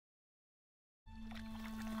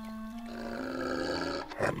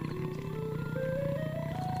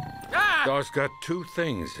Dog's got two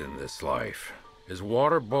things in this life. His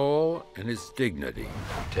water bowl and his dignity. You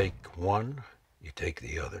take one, you take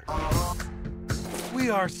the other.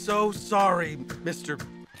 We are so sorry, Mr.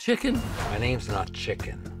 Chicken? My name's not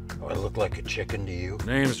Chicken. Do I look like a chicken to you?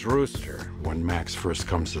 Name's Rooster. When Max first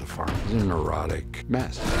comes to the farm, he's a neurotic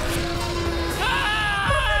mess.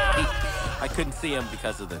 I couldn't see him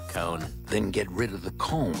because of the cone. Then get rid of the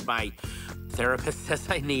cone. My therapist says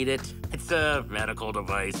I need it. It's a medical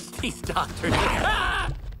device. These doctors...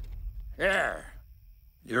 There.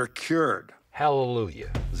 You're cured.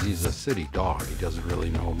 Hallelujah. He's a city dog. He doesn't really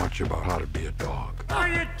know much about how to be a dog. What are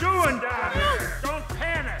you doing down here? Don't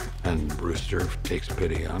panic. And Rooster takes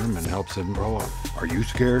pity on him and helps him grow up. Are you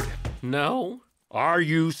scared? No. Are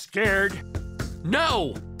you scared?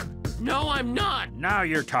 No! No, I'm not. Now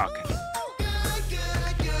you're talking.